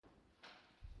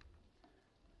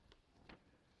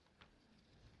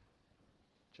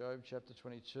Job chapter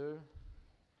 22.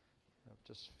 I've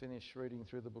just finished reading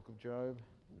through the book of Job.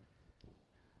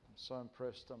 I'm so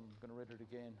impressed I'm going to read it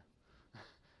again.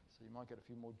 So you might get a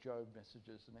few more Job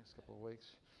messages the next couple of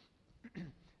weeks.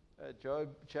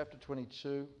 Job chapter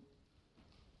 22.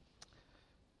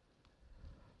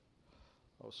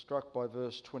 I was struck by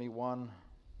verse 21.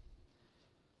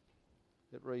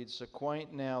 It reads,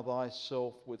 "Acquaint now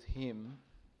thyself with him,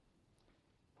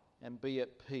 and be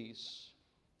at peace.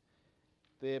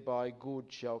 Thereby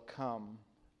good shall come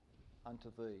unto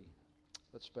thee."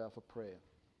 Let's bow for prayer.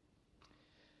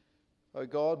 O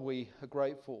God, we are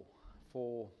grateful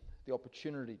for the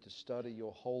opportunity to study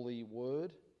your holy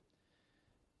word.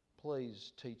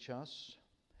 Please teach us,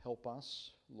 help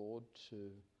us, Lord,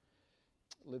 to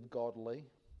live godly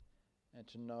and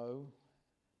to know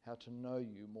how to know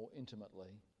you more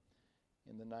intimately.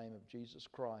 In the name of Jesus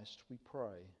Christ we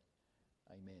pray.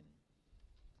 Amen.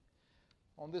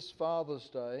 On this Father's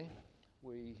Day,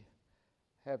 we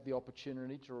have the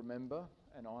opportunity to remember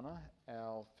and honour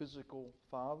our physical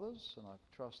fathers, and I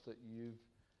trust that you've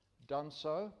done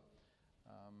so.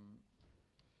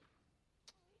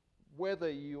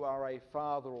 Whether you are a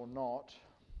father or not,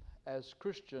 as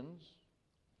Christians,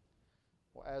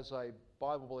 or as a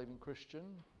Bible-believing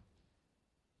Christian,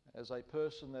 as a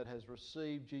person that has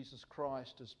received Jesus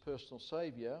Christ as personal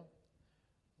Saviour,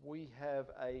 we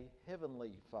have a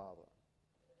heavenly Father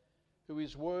who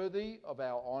is worthy of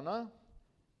our honour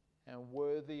and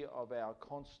worthy of our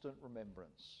constant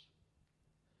remembrance.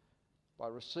 By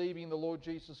receiving the Lord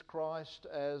Jesus Christ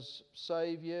as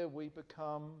Saviour, we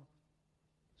become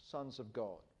sons of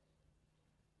God.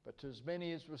 But to as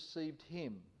many as received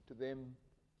him, to them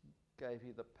gave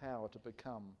he the power to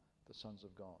become the sons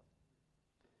of God.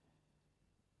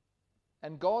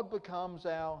 And God becomes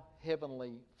our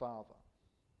heavenly Father.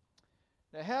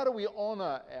 Now, how do we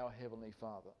honour our heavenly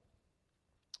Father?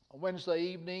 On Wednesday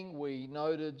evening, we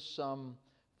noted some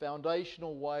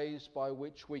foundational ways by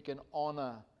which we can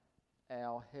honour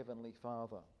our Heavenly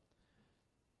Father.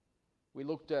 We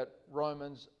looked at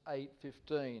Romans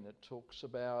 8:15. It talks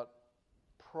about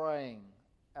praying,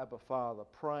 Abba Father,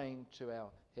 praying to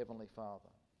our Heavenly Father.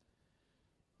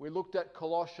 We looked at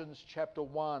Colossians chapter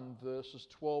 1, verses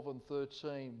 12 and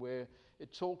 13, where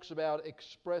it talks about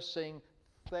expressing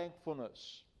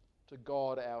thankfulness to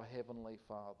God, our Heavenly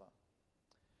Father.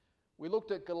 We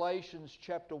looked at Galatians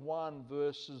chapter 1,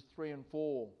 verses 3 and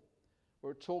 4,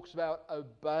 where it talks about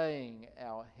obeying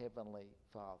our Heavenly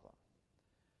Father.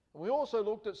 And we also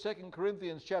looked at 2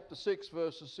 Corinthians chapter 6,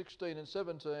 verses 16 and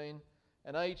 17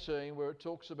 and 18, where it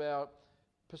talks about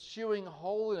pursuing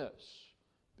holiness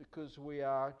because we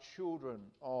are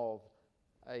children of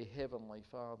a Heavenly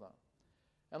Father.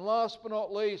 And last but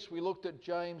not least, we looked at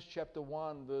James chapter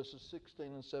 1, verses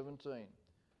 16 and 17,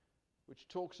 which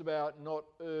talks about not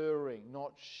erring,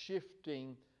 not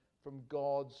shifting from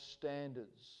God's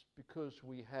standards because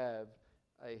we have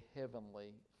a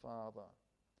Heavenly Father.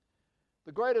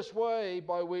 The greatest way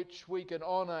by which we can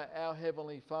honour our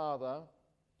Heavenly Father,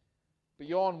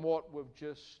 beyond what we've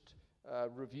just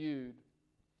reviewed,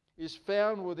 is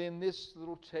found within this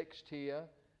little text here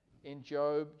in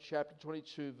Job chapter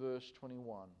 22, verse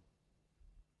 21.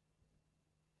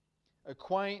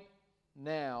 "Acquaint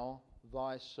now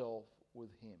thyself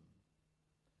with him."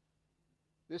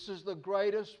 This is the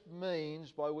greatest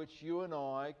means by which you and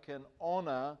I can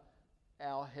honour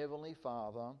our Heavenly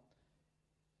Father,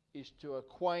 is to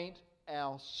acquaint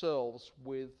ourselves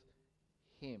with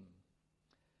him.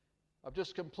 I've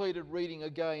just completed reading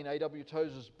again A.W.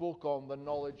 Tozer's book on the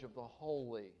knowledge of the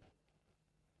holy.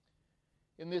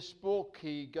 In this book,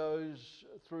 he goes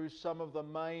through some of the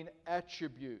main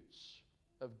attributes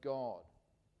of God.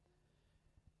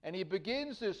 And he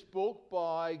begins this book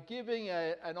by giving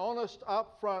an honest,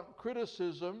 upfront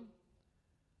criticism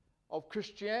of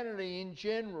Christianity in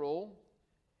general,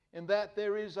 in that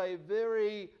there is a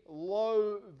very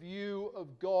low view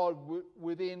of God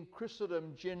within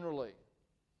Christendom generally.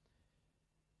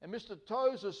 And Mr.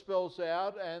 Tozer spells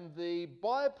out, and the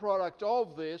byproduct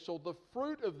of this, or the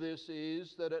fruit of this,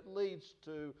 is that it leads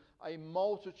to a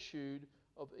multitude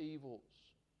of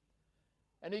evils.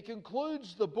 And he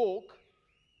concludes the book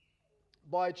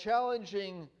by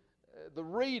challenging the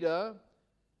reader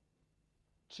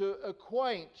to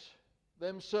acquaint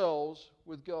themselves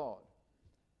with God.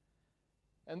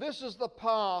 And this is the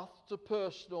path to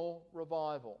personal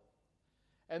revival.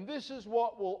 And this is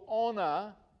what will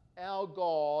honour our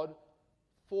God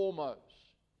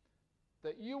foremost.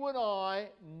 That you and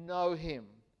I know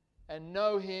him, and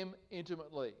know him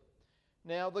intimately.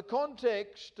 Now, the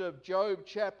context of Job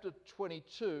chapter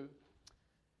 22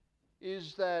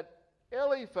 is that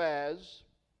Eliphaz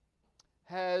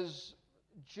has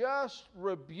just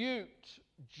rebuked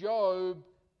Job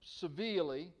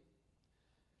severely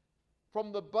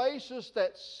from the basis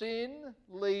that sin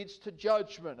leads to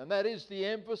judgment. And that is the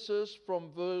emphasis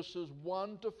from verses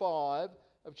 1 to 5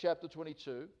 of chapter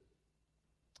 22.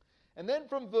 And then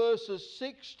from verses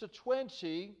 6 to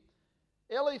 20,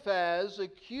 Eliphaz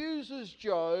accuses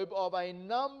Job of a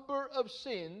number of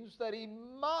sins that he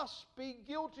must be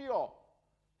guilty of.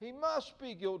 He must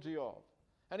be guilty of.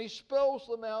 And he spells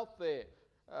them out there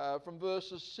from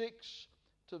verses 6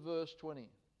 to verse 20.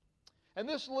 And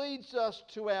this leads us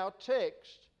to our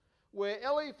text where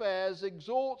Eliphaz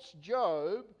exhorts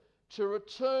Job to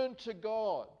return to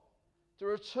God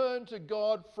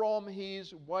from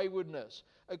his waywardness.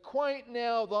 Acquaint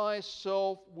now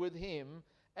thyself with him,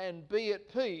 and be at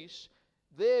peace,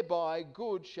 thereby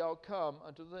good shall come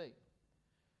unto thee.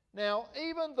 Now,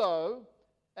 even though,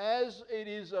 as it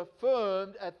is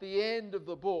affirmed at the end of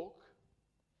the book,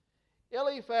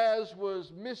 Eliphaz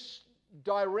was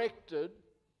misdirected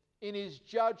in his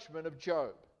judgment of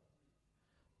Job.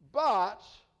 But,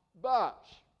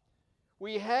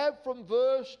 we have from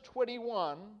verse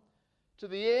 21 to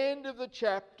the end of the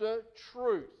chapter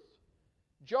truth.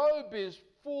 Job is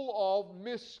full of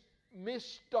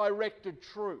misdirected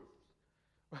truth,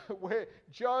 where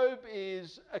Job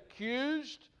is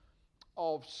accused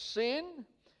of sin,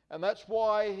 and that's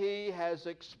why he has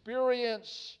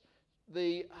experienced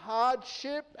the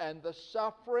hardship and the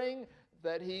suffering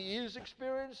that he is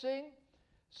experiencing.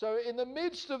 So in the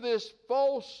midst of this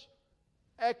false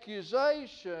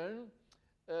accusation,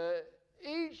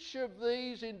 each of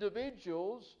these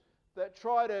individuals that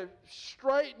try to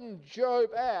straighten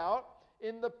Job out,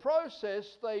 in the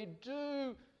process they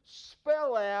do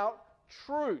spell out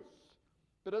truth,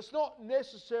 but it's not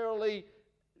necessarily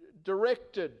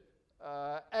directed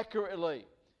accurately.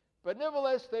 But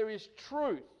nevertheless there is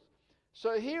truth.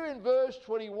 So here in verse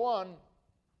 21,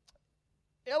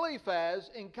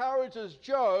 Eliphaz encourages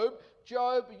Job,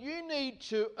 you need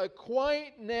to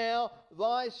acquaint now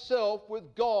thyself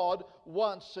with God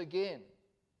once again.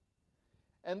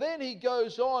 And then he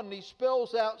goes on and he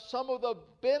spells out some of the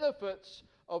benefits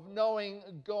of knowing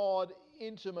God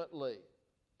intimately.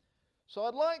 So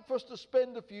I'd like for us to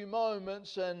spend a few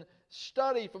moments and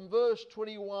study from verse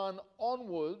 21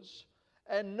 onwards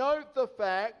and note the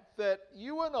fact that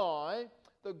you and I,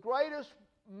 the greatest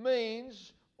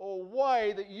means or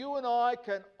way that you and I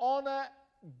can honour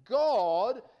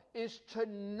God is to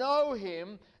know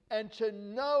Him, and to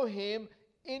know Him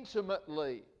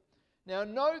intimately. Now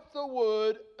note the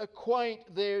word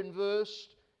acquaint there in verse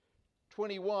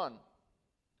 21.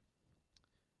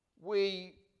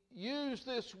 We use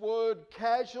this word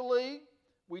casually.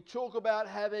 We talk about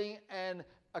having an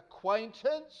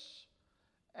acquaintance,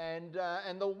 and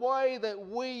the way that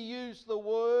we use the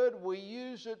word, we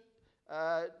use it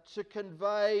to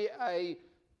convey a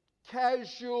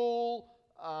casual,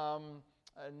 a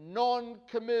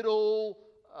non-committal,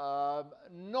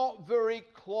 not very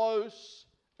close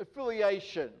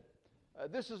affiliation.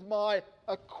 This is my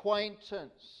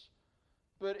acquaintance.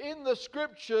 But in the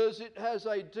Scriptures, it has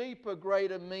a deeper,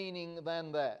 greater meaning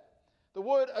than that. The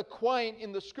word acquaint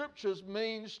in the Scriptures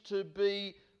means to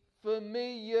be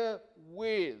familiar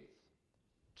with,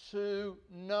 to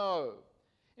know.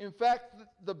 In fact,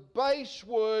 the base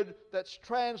word that's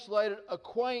translated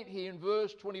acquaint here in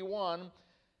verse 21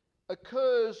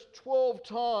 occurs 12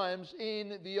 times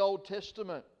in the Old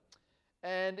Testament.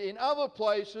 And in other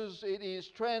places it is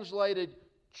translated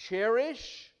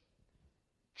cherish,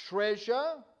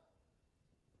 treasure,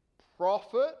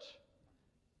 profit,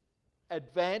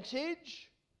 advantage.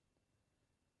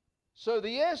 So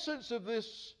the essence of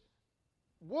this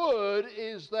word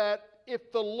is that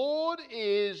if the Lord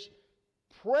is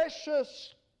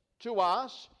precious to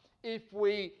us, if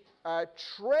we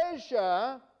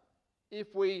treasure,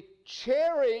 if we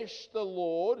cherish the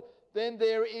Lord, then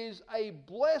there is a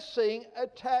blessing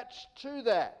attached to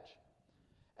that.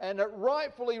 And it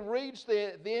rightfully reads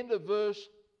there at the end of verse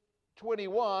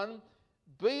 21,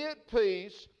 be at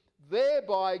peace,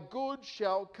 thereby good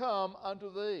shall come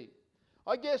unto thee.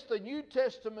 I guess the New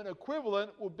Testament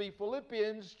equivalent would be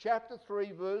Philippians chapter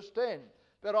 3 verse 10.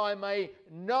 That I may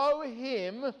know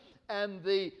Him and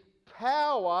the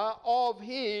power of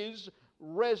His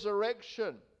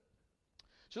resurrection.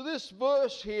 So this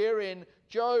verse here in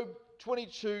Job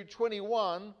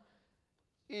 22:21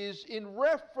 is in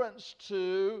reference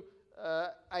to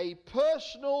a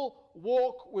personal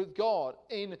walk with God,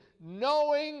 in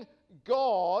knowing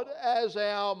God as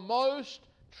our most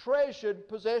treasured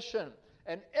possession.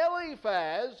 And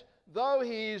Eliphaz, though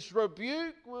his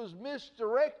rebuke was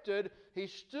misdirected, he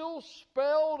still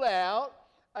spelled out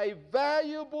a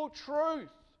valuable truth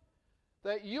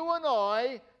that you and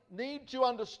I need to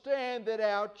understand, that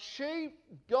our chief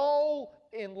goal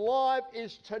in life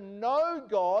is to know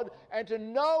God and to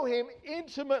know Him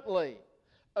intimately.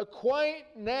 Acquaint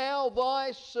now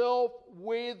thyself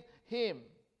with Him.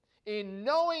 In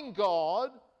knowing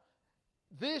God,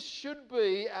 this should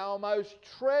be our most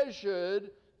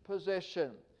treasured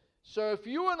possession. So if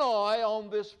you and I on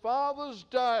this Father's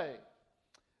Day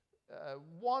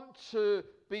want to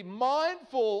be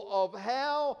mindful of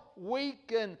how we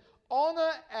can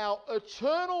honour our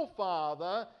eternal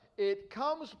Father, it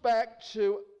comes back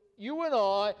to you and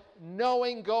I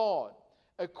knowing God.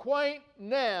 Acquaint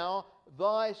now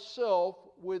thyself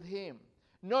with Him.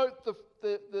 Note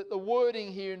the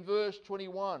wording here in verse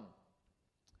 21.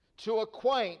 To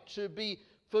acquaint, to be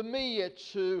familiar,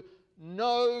 to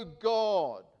know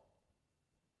God.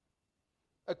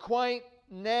 Acquaint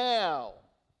now,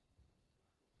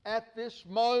 at this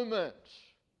moment,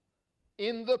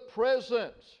 in the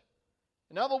present.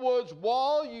 In other words,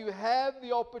 while you have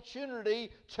the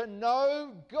opportunity to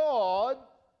know God,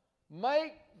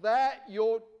 make that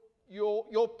your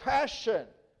passion,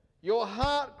 your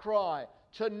heart cry,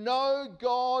 to know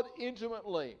God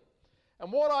intimately.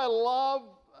 And what I love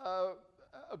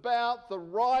about the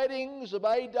writings of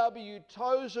A.W.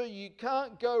 Tozer, you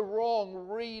can't go wrong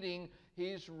reading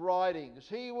his writings.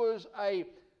 He was a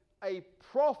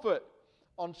prophet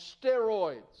on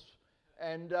steroids.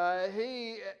 And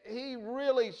he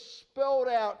really spelled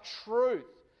out truth.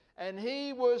 And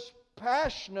he was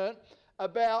passionate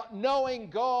about knowing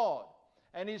God.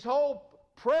 And his whole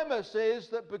premise is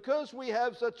that because we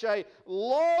have such a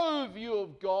low view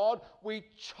of God, we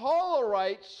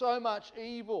tolerate so much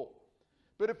evil.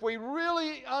 But if we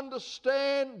really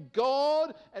understand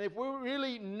God, and if we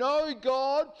really know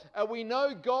God, and we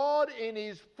know God in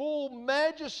His full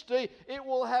majesty, it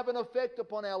will have an effect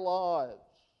upon our lives.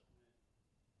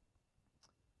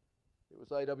 It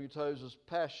was A.W. Tozer's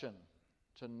passion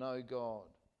to know God.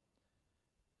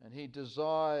 And he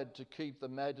desired to keep the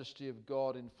majesty of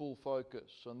God in full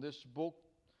focus. And this book,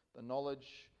 The Knowledge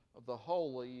of the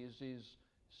Holy, is his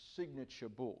signature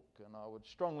book. And I would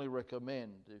strongly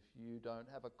recommend, if you don't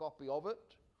have a copy of it,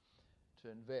 to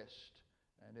invest.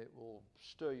 And it will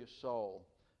stir your soul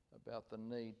about the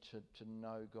need to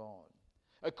know God.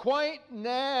 Acquaint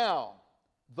now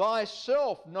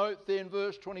thyself, note there in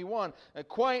verse 21.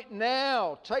 Acquaint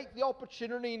now, take the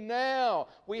opportunity now.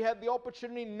 We have the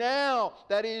opportunity now,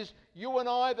 that is, you and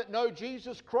I that know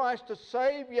Jesus Christ as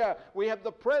Saviour. We have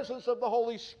the presence of the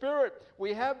Holy Spirit.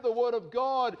 We have the Word of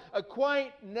God.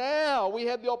 Acquaint now. We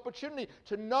have the opportunity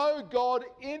to know God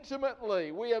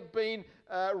intimately. We have been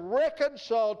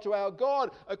reconciled to our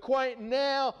God. Acquaint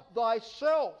now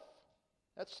thyself.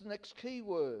 That's the next key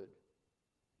word.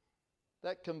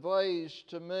 That conveys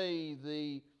to me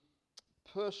the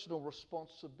personal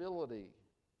responsibility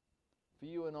for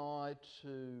you and I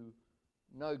to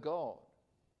know God.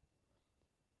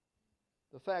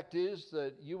 The fact is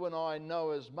that you and I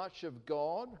know as much of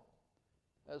God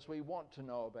as we want to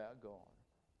know about God.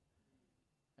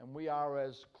 And we are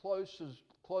as close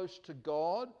to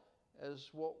God as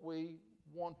what we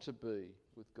want to be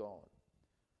with God.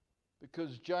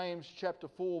 Because James chapter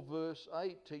 4 verse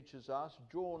 8 teaches us,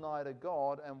 draw nigh to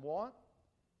God and what?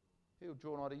 He'll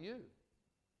draw nigh to you.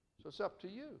 So it's up to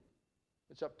you.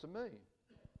 It's up to me.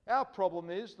 Our problem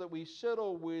is that we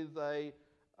settle with a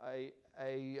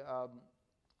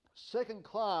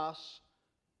second-class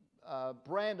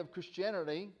brand of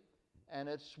Christianity, and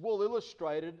it's well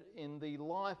illustrated in the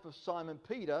life of Simon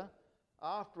Peter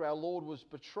after our Lord was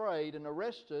betrayed and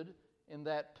arrested, in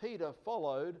that Peter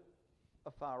followed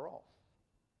afar off.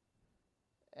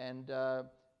 And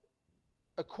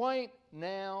acquaint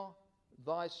now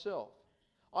thyself.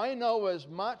 I know as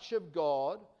much of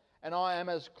God, and I am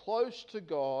as close to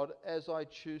God as I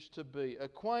choose to be.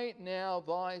 Acquaint now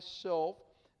thyself,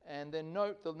 and then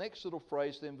note the next little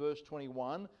phrase then, verse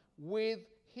 21, with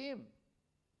Him.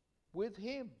 With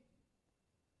Him.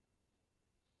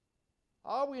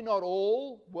 Are we not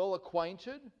all well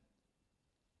acquainted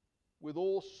with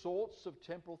all sorts of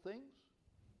temporal things?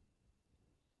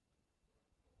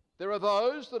 There are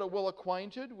those that are well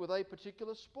acquainted with a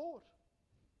particular sport.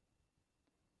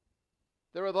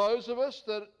 There are those of us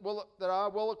that are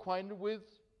well acquainted with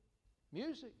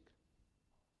music,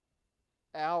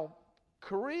 our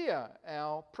career,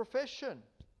 our profession.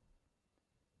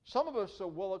 Some of us are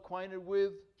well acquainted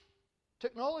with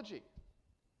technology.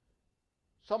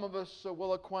 Some of us are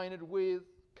well acquainted with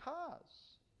cars.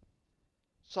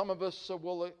 Some of us are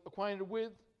well acquainted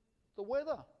with the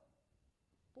weather.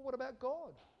 But what about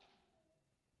God?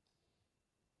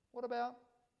 What about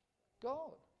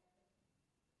God.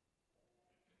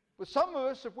 But some of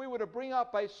us, if we were to bring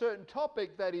up a certain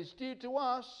topic that is dear to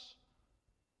us,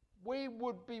 we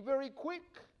would be very quick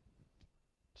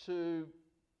to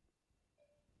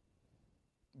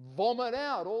vomit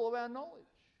out all of our knowledge.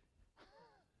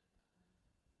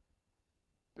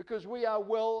 Because we are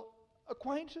well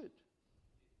acquainted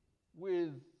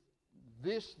with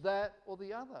this, that, or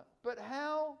the other. But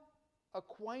how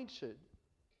acquainted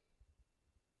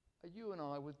are you and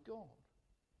I with God?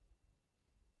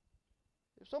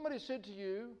 If somebody said to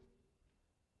you,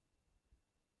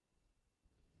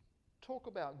 talk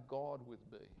about God with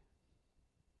me.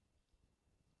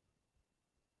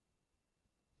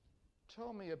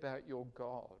 Tell me about your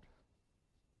God.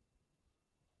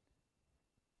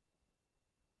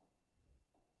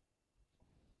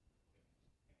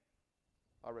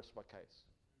 I rest my case.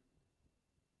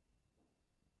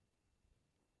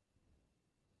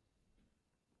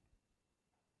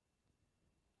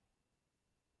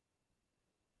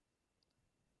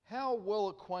 How well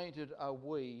acquainted are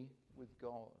we with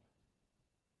God?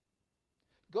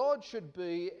 God should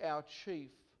be our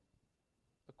chief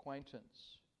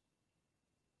acquaintance.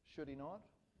 Should he not?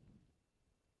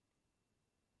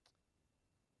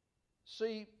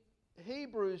 See,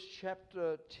 Hebrews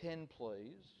chapter 10,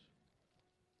 please.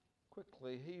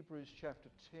 Quickly, Hebrews chapter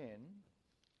 10.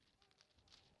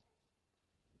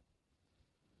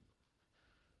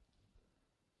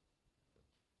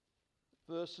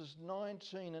 Verses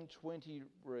 19 and 20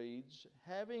 reads,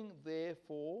 having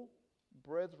therefore,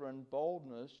 brethren,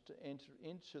 boldness to enter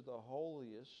into the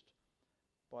holiest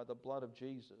by the blood of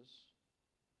Jesus,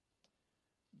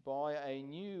 by a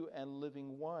new and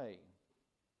living way,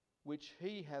 which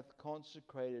he hath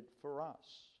consecrated for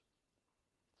us,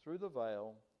 through the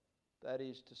veil, that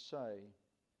is to say,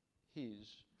 his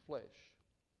flesh.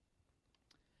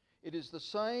 It is the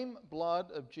same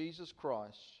blood of Jesus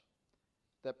Christ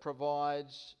that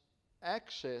provides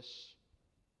access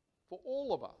for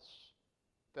all of us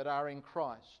that are in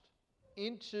Christ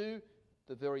into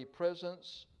the very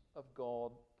presence of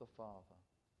God the Father.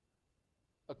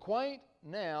 Acquaint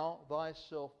now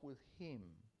thyself with him.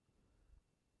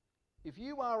 If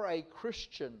you are a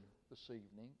Christian this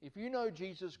evening, if you know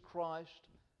Jesus Christ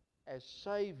as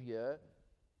Saviour,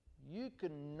 you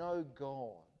can know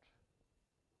God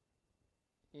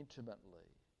intimately.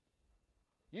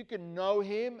 You can know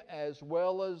him as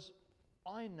well as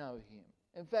I know him.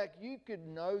 In fact, you could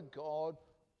know God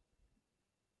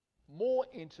more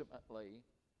intimately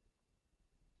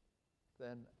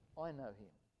than I know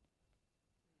him.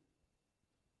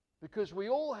 Because we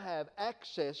all have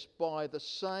access by the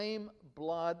same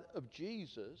blood of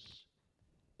Jesus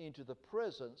into the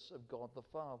presence of God the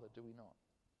Father, do we not?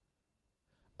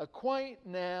 Acquaint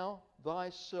now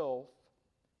thyself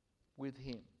with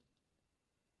him.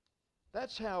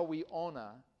 That's how we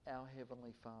honour our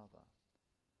Heavenly Father.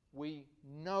 We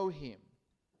know him.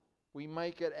 We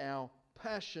make it our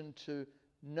passion to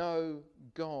know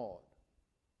God.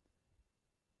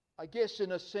 I guess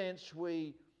in a sense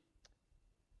we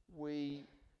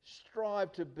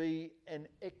strive to be an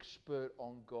expert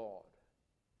on God.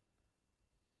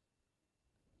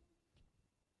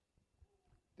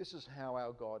 This is how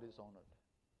our God is honoured.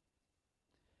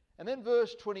 And then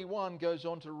verse 21 goes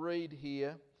on to read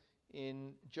here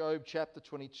in Job chapter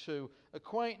 22,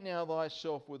 acquaint now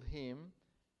thyself with him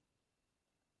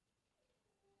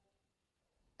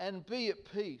and be at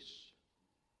peace.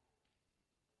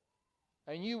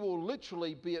 And you will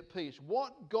literally be at peace.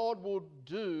 What God will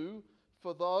do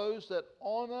for those that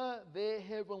honour their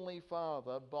Heavenly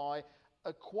Father by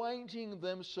acquainting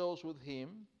themselves with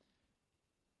him,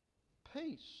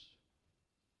 peace.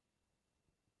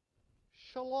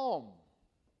 Shalom.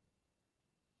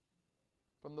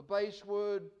 From the base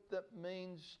word that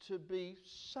means to be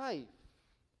safe.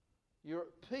 You're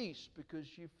at peace because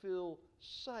you feel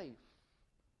safe.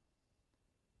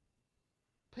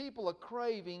 People are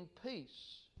craving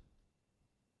peace.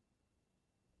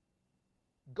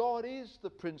 God is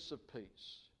the Prince of Peace.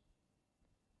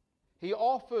 He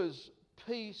offers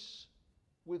peace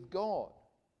with God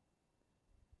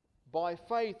by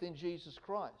faith in Jesus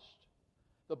Christ.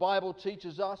 The Bible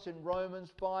teaches us in Romans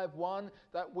 5:1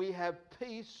 that we have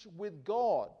peace with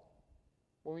God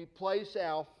when we place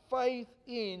our faith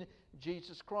in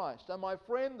Jesus Christ. And my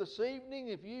friend, this evening,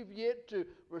 if you've yet to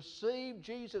receive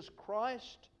Jesus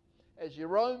Christ as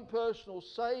your own personal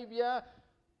Saviour,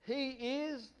 he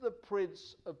is the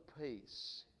Prince of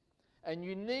Peace. And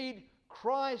you need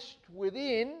Christ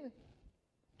within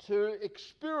to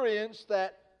experience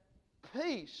that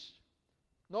peace.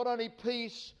 Not only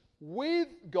peace with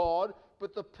God,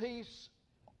 but the peace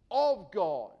of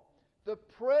God. the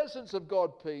presence of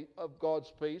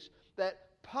God's peace that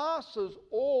passes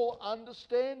all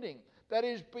understanding, that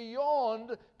is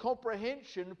beyond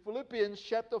comprehension. Philippians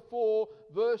chapter 4,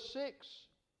 verse 6.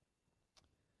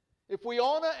 If we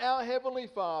honour our Heavenly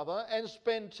Father and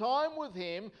spend time with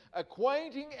Him,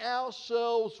 acquainting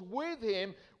ourselves with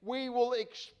Him, we will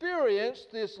experience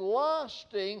this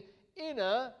lasting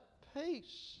inner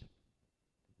peace.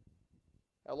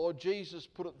 Our Lord Jesus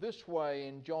put it this way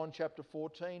in John chapter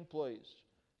 14, please.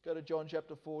 Go to John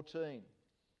chapter 14.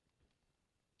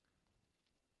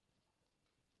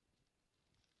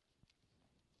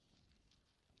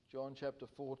 John chapter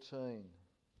 14,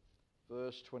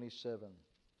 verse 27.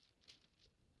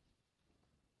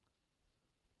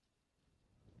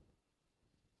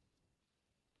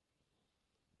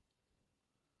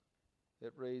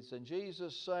 It reads, And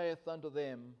Jesus saith unto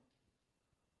them,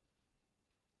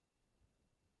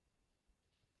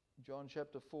 John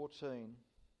chapter 14,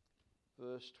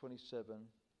 verse 27.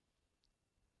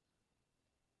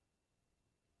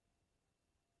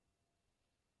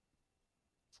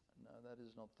 No, that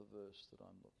is not the verse that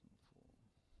I'm looking for.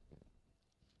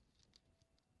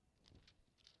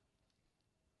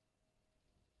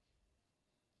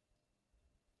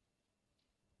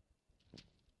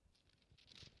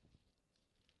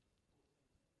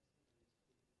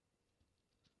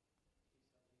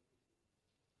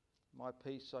 My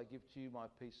peace I give to you, my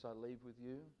peace I leave with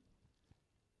you.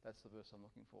 That's the verse I'm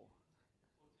looking for.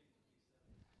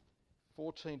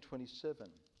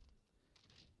 14:27.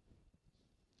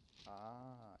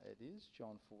 It is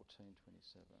John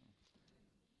 14:27.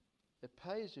 It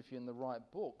pays if you're in the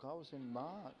right book. I was in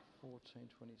Mark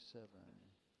 14:27.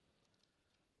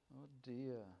 Oh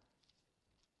dear.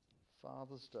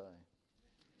 Father's Day.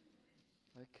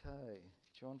 Okay,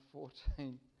 John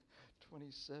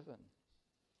 14:27.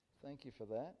 Thank you for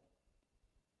that.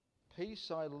 Peace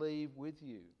I leave with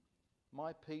you,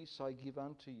 my peace I give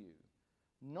unto you.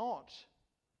 Not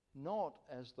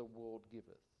as the world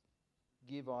giveth,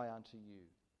 give I unto you.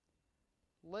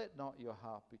 Let not your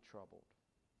heart be troubled,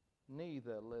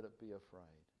 neither let it be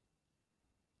afraid.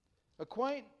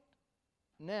 Acquaint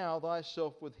now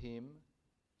thyself with him,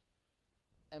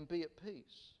 and be at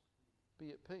peace. Be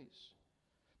at peace.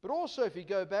 But also if you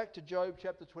go back to Job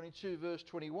chapter 22, verse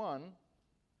 21,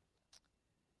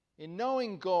 in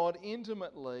knowing God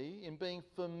intimately, in being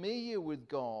familiar with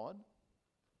God,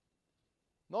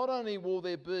 not only will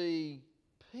there be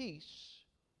peace,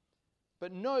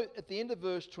 but note at the end of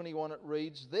verse 21 it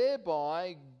reads,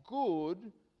 Thereby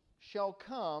good shall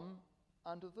come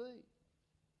unto thee.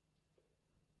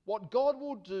 What God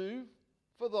will do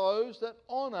for those that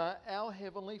honour our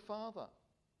Heavenly Father,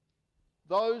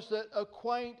 those that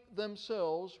acquaint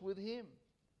themselves with Him.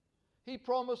 He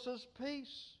promises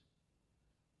peace.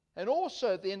 And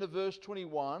also at the end of verse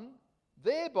 21,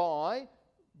 Thereby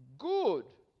good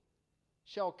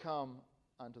shall come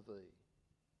unto thee.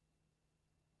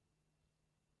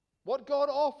 What God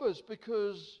offers,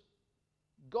 because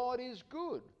God is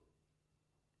good.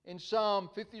 In Psalm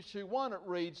 52:1 it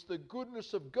reads, The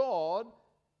goodness of God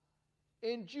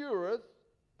endureth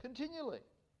continually.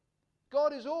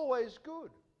 God is always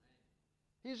good.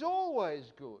 He's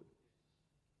always good.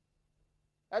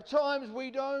 At times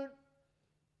we don't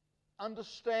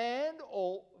understand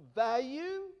or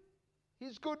value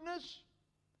His goodness,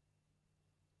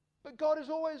 but God is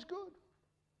always good.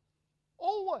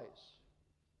 Always.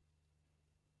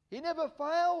 He never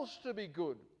fails to be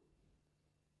good,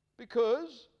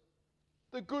 because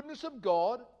the goodness of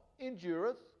God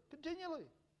endureth continually.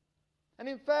 And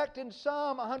in fact, in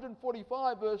Psalm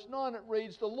 145 verse 9 it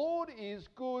reads, The Lord is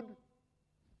good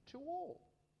to all.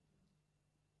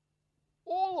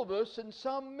 All of us in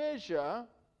some measure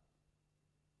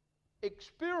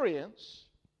experience,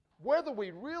 whether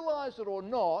we realize it or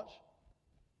not,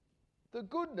 the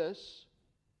goodness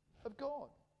of God.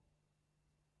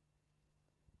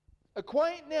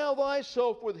 Acquaint now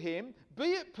thyself with him,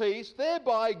 be at peace,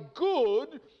 thereby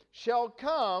good shall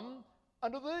come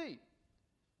unto thee.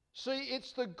 See,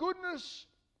 it's the goodness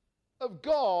of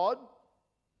God.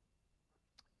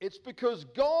 It's because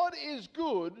God is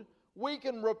good, we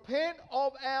can repent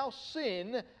of our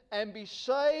sin and be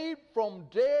saved from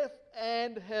death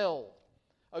and hell.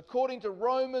 According to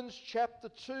Romans chapter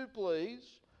 2,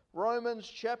 please. Romans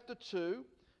chapter 2,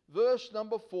 verse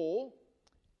number 4.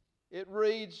 It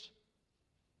reads,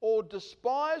 Or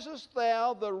despisest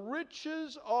thou the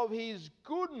riches of his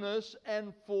goodness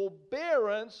and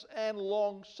forbearance and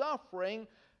long-suffering,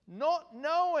 not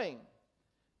knowing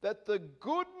that the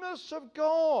goodness of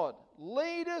God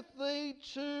leadeth thee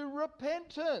to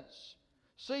repentance.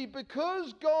 See,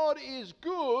 because God is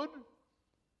good,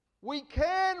 We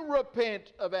can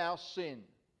repent of our sin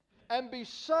and be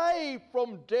saved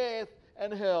from death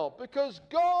and hell, because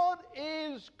God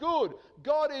is good.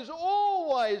 God is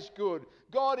always good.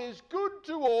 God is good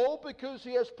to all because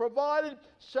He has provided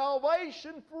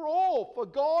salvation for all. For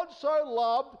God so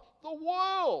loved the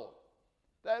world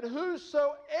that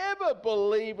whosoever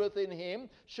believeth in Him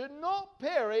should not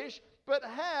perish but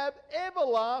have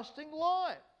everlasting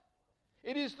life.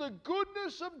 It is the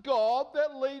goodness of God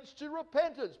that leads to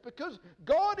repentance. Because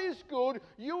God is good,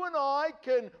 you and I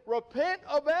can repent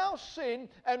of our sin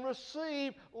and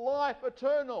receive life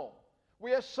eternal.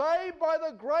 We are saved by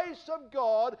the grace of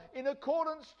God in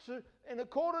accordance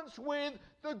with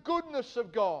the goodness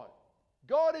of God.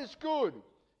 God is good.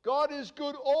 God is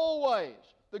good always.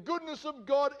 The goodness of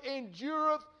God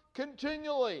endureth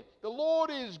continually. The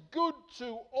Lord is good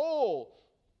to all.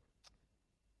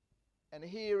 And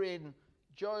here in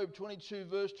Job 22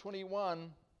 verse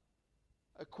 21,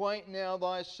 acquaint now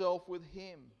thyself with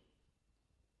Him.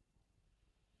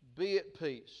 Be at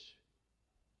peace.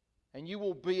 And you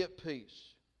will be at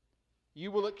peace.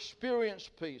 You will experience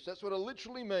peace. That's what it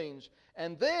literally means.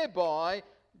 And thereby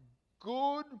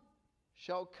good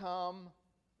shall come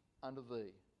unto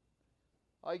thee.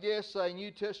 I guess a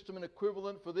New Testament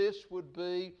equivalent for this would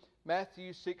be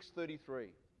Matthew 6:33.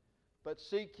 But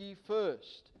seek ye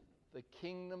first the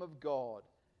kingdom of God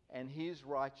and His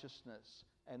righteousness,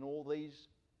 and all these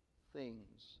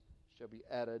things shall be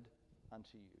added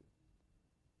unto you.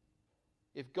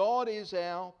 If God is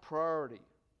our priority,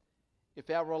 if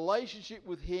our relationship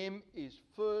with Him is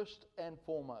first and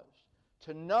foremost,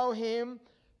 to know Him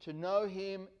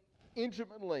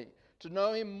intimately, to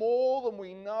know Him more than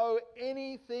we know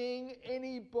anything,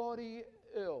 anybody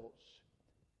else,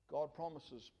 God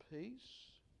promises peace,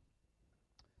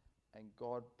 and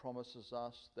God promises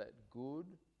us that good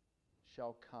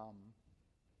shall come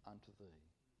unto thee.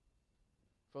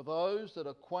 For those that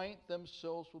acquaint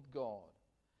themselves with God,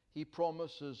 He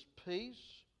promises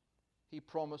peace, He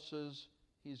promises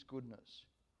His goodness.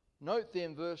 Note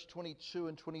then verse 22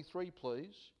 and 23,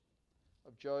 please,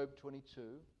 of Job 22.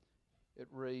 It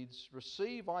reads,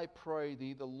 Receive, I pray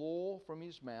thee, the law from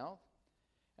His mouth,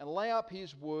 and lay up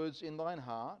His words in thine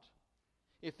heart.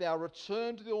 If thou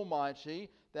return to the Almighty,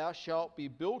 thou shalt be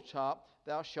built up,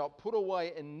 thou shalt put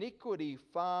away iniquity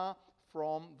far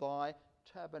from thy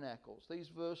tabernacles. These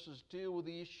verses deal with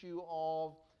the issue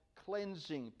of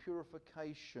cleansing,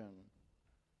 purification.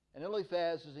 And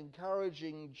Eliphaz is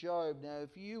encouraging Job, now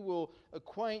if you will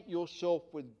acquaint yourself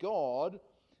with God,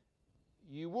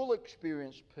 you will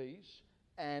experience peace,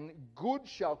 and good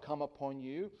shall come upon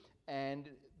you, and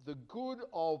the good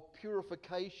of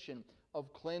purification,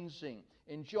 of cleansing.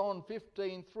 In John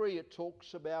 15:3 it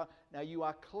talks about, now you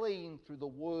are clean through the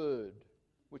word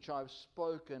which I've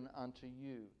spoken unto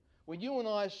you. When you and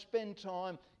I spend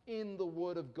time in the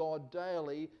Word of God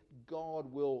daily,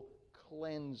 God will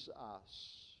cleanse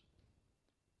us.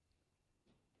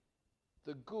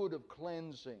 The good of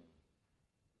cleansing.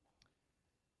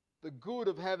 The good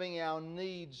of having our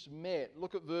needs met.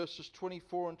 Look at verses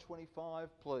 24 and 25,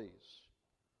 please.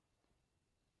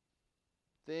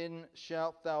 Then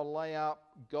shalt thou lay up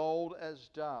gold as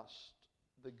dust,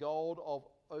 the gold of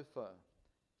Ophir,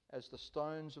 as the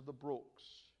stones of the brooks.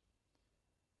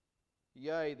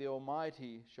 Yea, the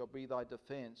Almighty shall be thy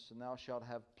defence, and thou shalt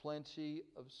have plenty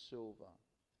of silver.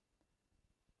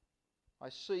 I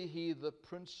see here the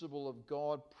principle of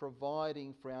God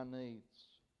providing for our needs.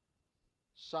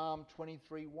 Psalm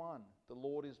 23:1, the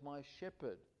Lord is my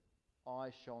shepherd,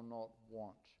 I shall not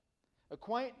want.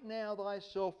 Acquaint now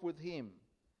thyself with Him,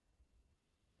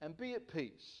 and be at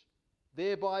peace.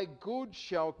 Thereby good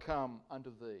shall come unto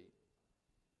thee.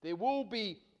 There will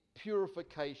be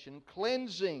purification,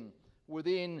 cleansing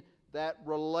within that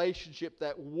relationship,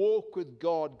 that walk with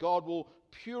God. God will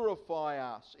purify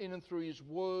us in and through His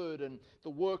Word and the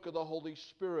work of the Holy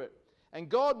Spirit. And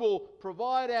God will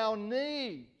provide our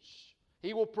needs.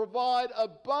 He will provide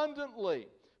abundantly.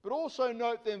 But also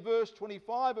note then verse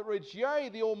 25, it reads, Yea,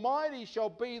 the Almighty shall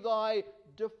be thy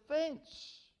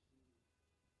defence.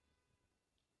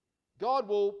 God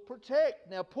will protect.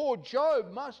 Now poor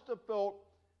Job must have felt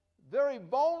very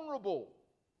vulnerable.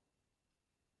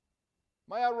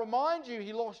 May I remind you,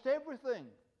 he lost everything.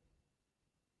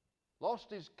 Lost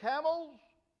his camels,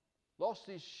 lost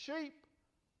his sheep,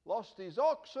 lost his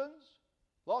oxen,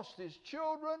 lost his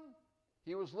children.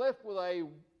 He was left with a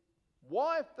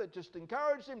wife that just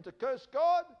encouraged him to curse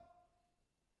God.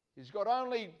 He's got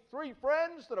only 3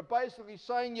 friends that are basically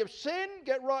saying, you've sinned,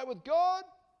 get right with God.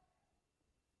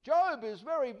 Job is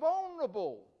very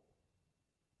vulnerable.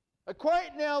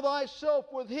 Acquaint now thyself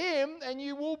with him, and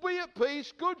you will be at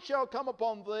peace. Good shall come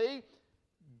upon thee.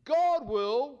 God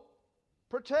will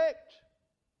protect.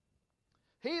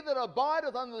 He that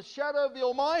abideth under the shadow of the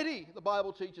Almighty, the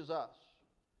Bible teaches us.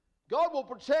 God will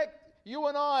protect you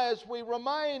and I as we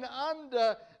remain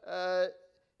under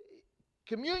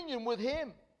communion with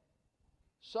him.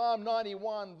 Psalm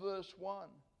 91 verse 1.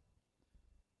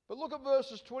 But look at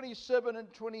verses 27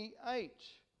 and 28.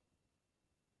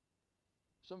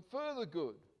 Some further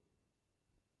good.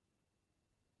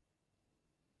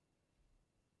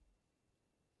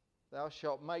 Thou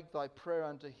shalt make thy prayer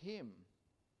unto him,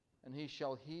 and he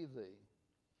shall hear thee.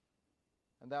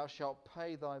 And thou shalt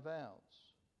pay thy vows.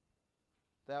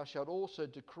 Thou shalt also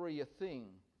decree a thing,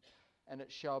 and it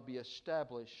shall be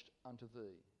established unto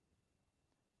thee.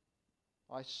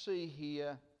 I see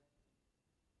here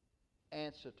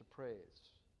answer to prayers.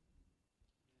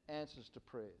 Answers to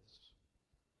prayers.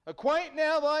 Acquaint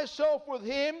now thyself with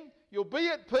him. You'll be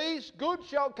at peace. Good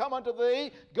shall come unto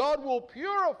thee. God will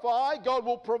purify. God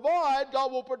will provide.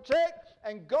 God will protect.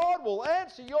 And God will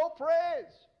answer your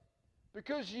prayers.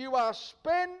 Because you are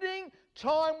spending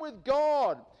time with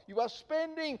God. You are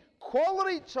spending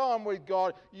quality time with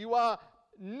God. You are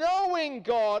knowing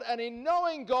God. And in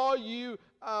knowing God, you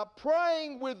are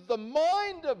praying with the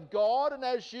mind of God. And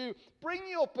as you bring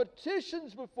your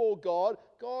petitions before God,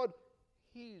 God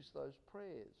hears those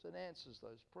prayers and answers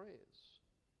those prayers.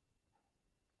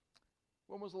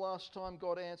 When was the last time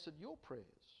God answered your prayers?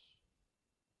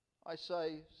 I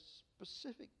say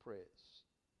specific prayers.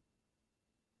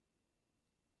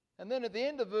 And then at the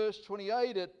end of verse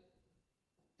 28 it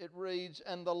reads,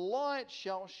 and the light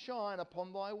shall shine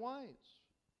upon thy ways.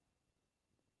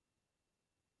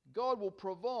 God will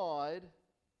provide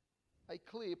a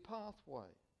clear pathway.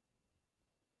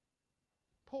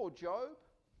 Poor Job.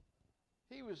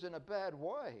 He was in a bad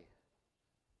way.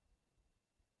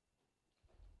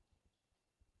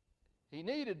 He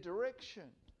needed direction.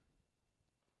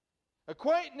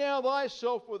 Acquaint now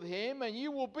thyself with him, and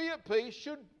you will be at peace.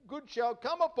 Should good shall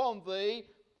come upon thee,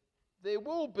 there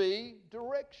will be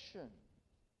direction.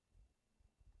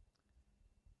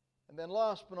 And then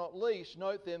last but not least,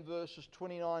 note then verses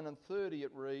 29 and 30,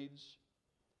 it reads,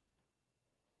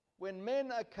 when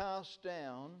men are cast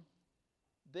down,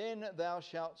 then thou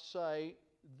shalt say,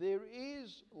 there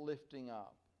is lifting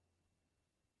up,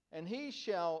 and he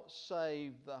shall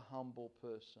save the humble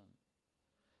person.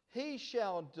 He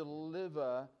shall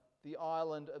deliver the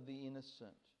island of the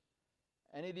innocent,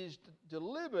 and it is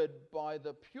delivered by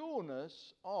the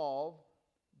pureness of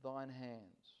thine hands.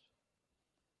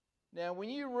 Now, when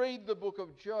you read the book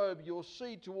of Job, you'll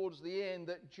see towards the end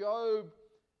that Job,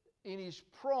 in his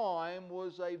prime,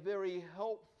 was a very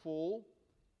helpful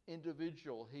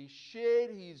individual. He shared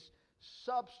his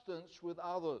substance with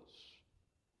others.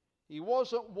 He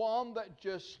wasn't one that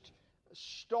just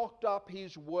stocked up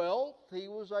his wealth. He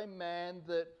was a man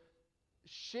that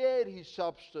shared his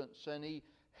substance and he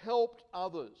helped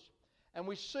others. And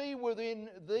we see within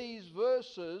these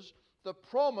verses the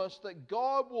promise that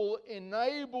God will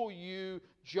enable you,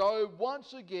 Job,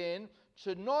 once again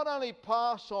to not only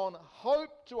pass on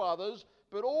hope to others,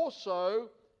 but also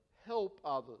help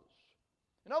others.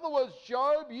 In other words,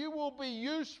 Job, you will be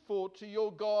useful to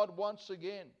your God once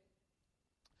again.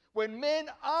 When men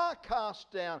are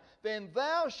cast down, then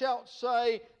thou shalt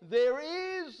say, there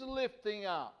is lifting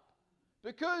up.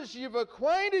 Because you've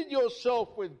acquainted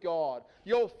yourself with God.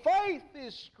 Your faith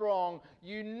is strong.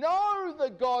 You know the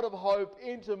God of hope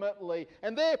intimately.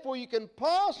 And therefore you can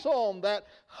pass on that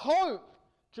hope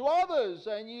to others.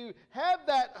 And you have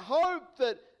that hope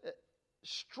that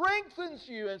strengthens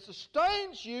you and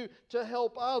sustains you to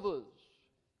help others.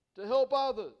 To help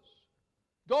others.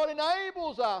 God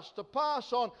enables us to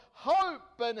pass on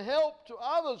hope and help to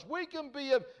others. We can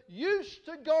be of use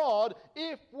to God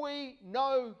if we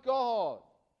know God.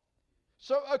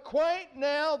 So acquaint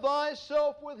now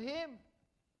thyself with him.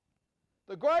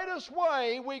 The greatest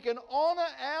way we can honour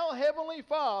our Heavenly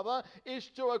Father is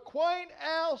to acquaint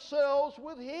ourselves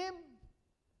with him.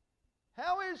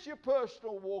 How is your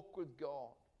personal walk with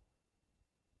God?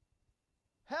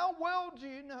 How well do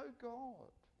you know God?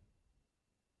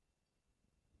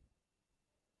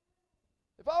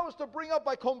 If I was to bring up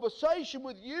a conversation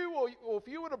with you, or if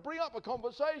you were to bring up a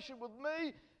conversation with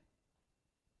me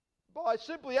by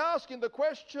simply asking the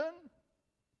question,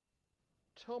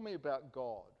 tell me about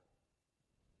God.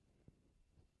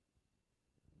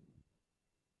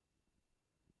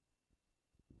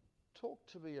 Talk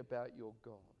to me about your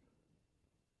God.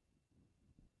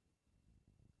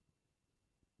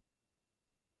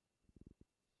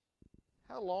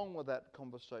 How long will that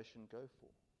conversation go for?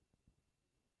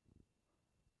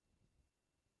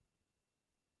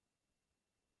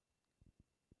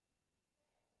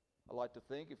 I like to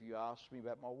think if you asked me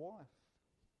about my wife,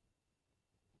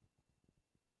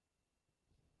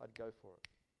 I'd go for it.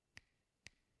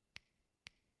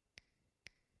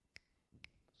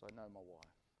 Because I know my wife.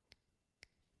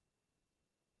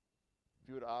 If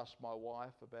you were to ask my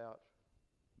wife about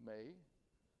me,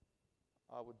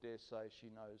 I would dare say she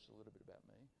knows a little bit about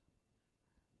me.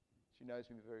 She knows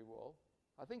me very well.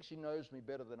 I think she knows me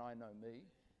better than I know me.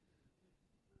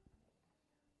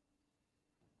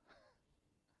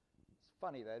 It's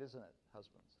funny that, isn't it,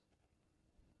 husbands?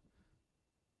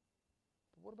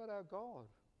 But what about our God?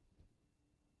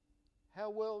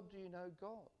 How well do you know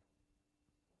God?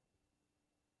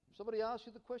 If somebody asks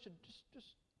you the question, just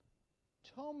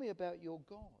tell me about your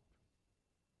God.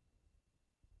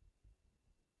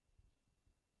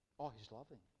 Oh, He's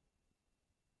loving.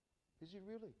 Is He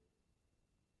really?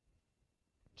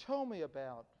 Tell me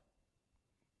about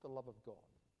the love of God.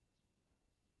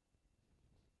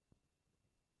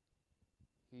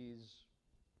 He's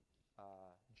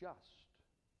just.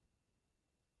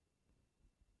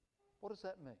 What does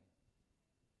that mean?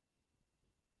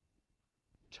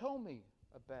 Tell me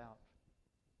about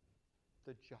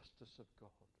the justice of God.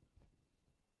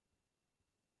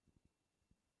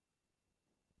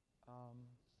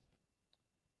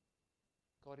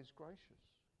 God is gracious.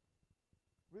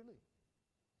 Really?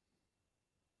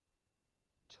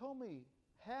 Tell me,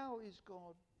 how is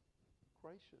God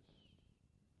gracious?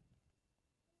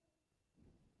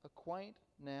 Acquaint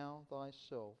now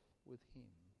thyself with Him.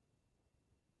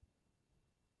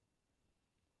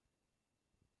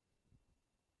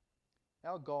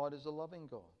 Our God is a loving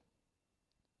God.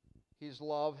 His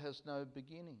love has no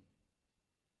beginning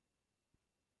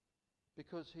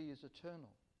because He is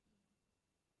eternal.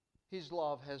 His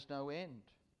love has no end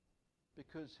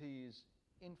because He is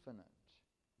infinite.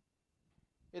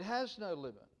 It has no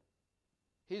limit.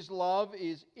 His love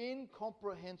is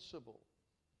incomprehensible.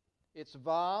 It's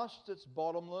vast, it's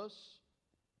bottomless,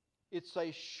 it's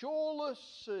a shoreless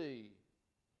sea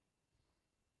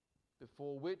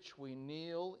before which we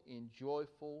kneel in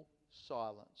joyful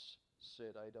silence,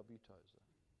 said A.W. Tozer.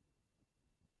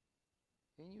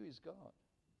 He knew his God.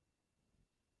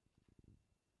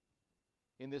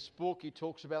 In this book, he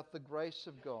talks about the grace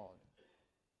of God.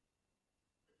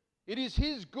 It is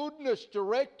His goodness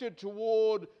directed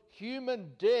toward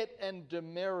human debt and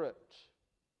demerit.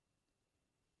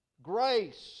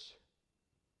 Grace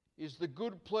is the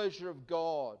good pleasure of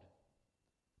God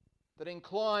that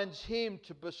inclines Him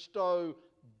to bestow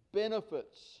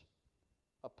benefits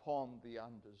upon the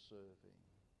undeserving.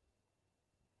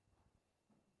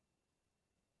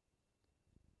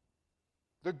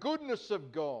 The goodness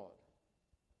of God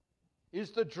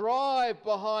is the drive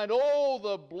behind all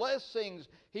the blessings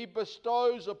He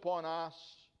bestows upon us.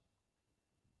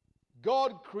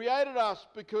 God created us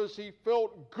because He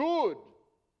felt good.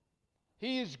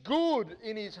 He is good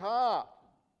in His heart.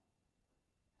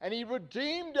 And He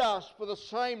redeemed us for the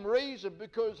same reason,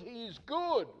 because He is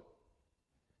good.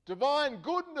 Divine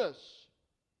goodness,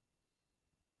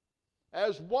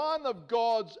 as one of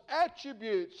God's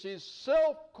attributes, is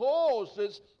self-caused,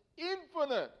 it's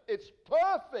infinite, it's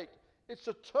perfect, it's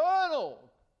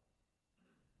eternal.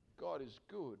 God is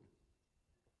good.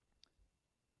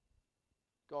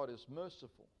 God is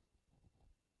merciful.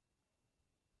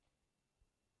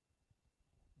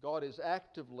 God is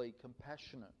actively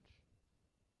compassionate.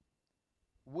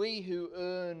 We who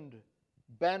earned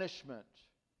banishment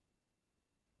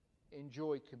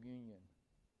enjoy communion.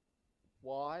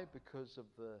 Why? Because of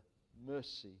the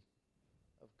mercy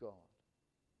of God,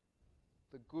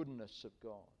 the goodness of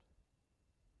God,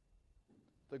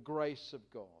 the grace of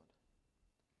God,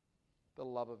 the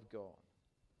love of God.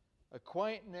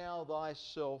 Acquaint now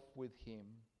thyself with Him,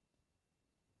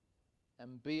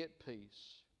 and be at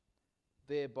peace.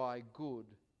 Thereby good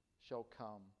shall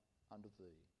come unto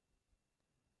thee.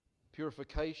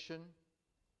 Purification,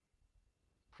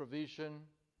 provision,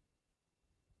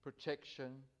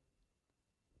 protection,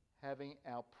 having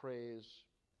our prayers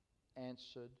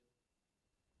answered,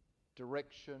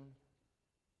 direction,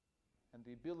 and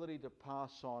the ability to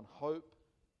pass on hope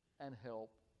and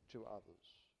help to others.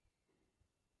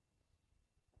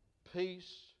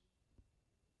 Peace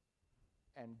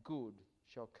and good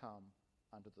shall come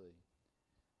unto thee.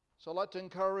 So I'd like to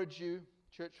encourage you,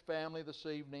 church family, this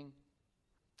evening,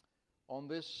 on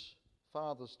this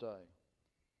Father's Day,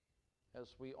 as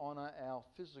we honour our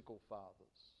physical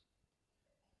fathers.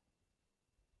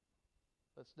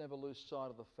 Let's never lose sight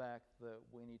of the fact that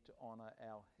we need to honour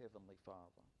our Heavenly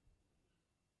Father.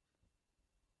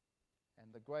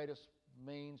 And the greatest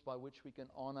means by which we can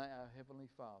honour our Heavenly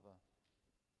Father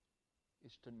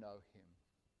is to know Him.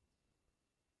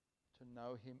 To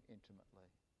know Him intimately.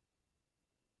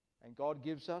 And God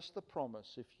gives us the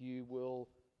promise, if you will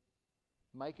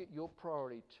make it your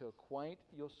priority to acquaint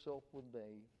yourself with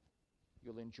me,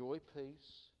 you'll enjoy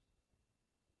peace,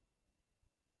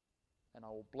 and I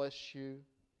will bless you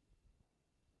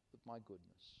with my goodness.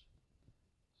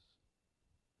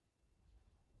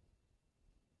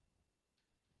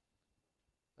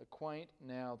 Acquaint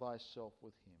now thyself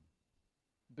with him.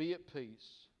 Be at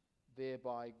peace,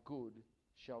 thereby good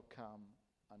shall come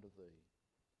unto thee.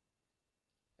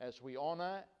 As we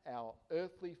honour our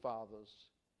earthly fathers,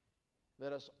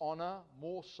 let us honour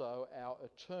more so our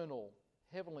eternal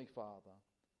Heavenly Father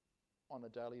on a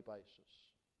daily basis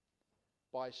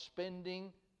by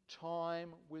spending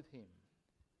time with Him.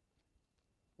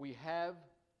 We have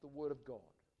the Word of God.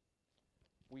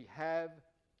 We have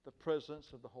the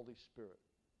presence of the Holy Spirit.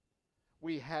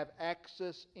 We have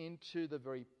access into the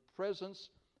very presence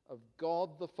of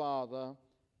God the Father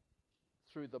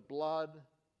through the blood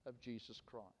of Jesus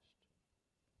Christ.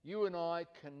 You and I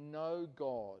can know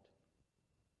God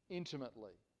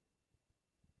intimately.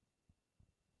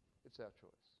 It's our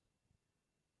choice.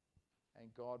 And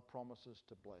God promises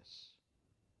to bless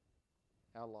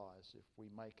our lives if we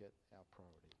make it our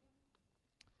priority.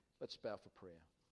 Let's bow for prayer.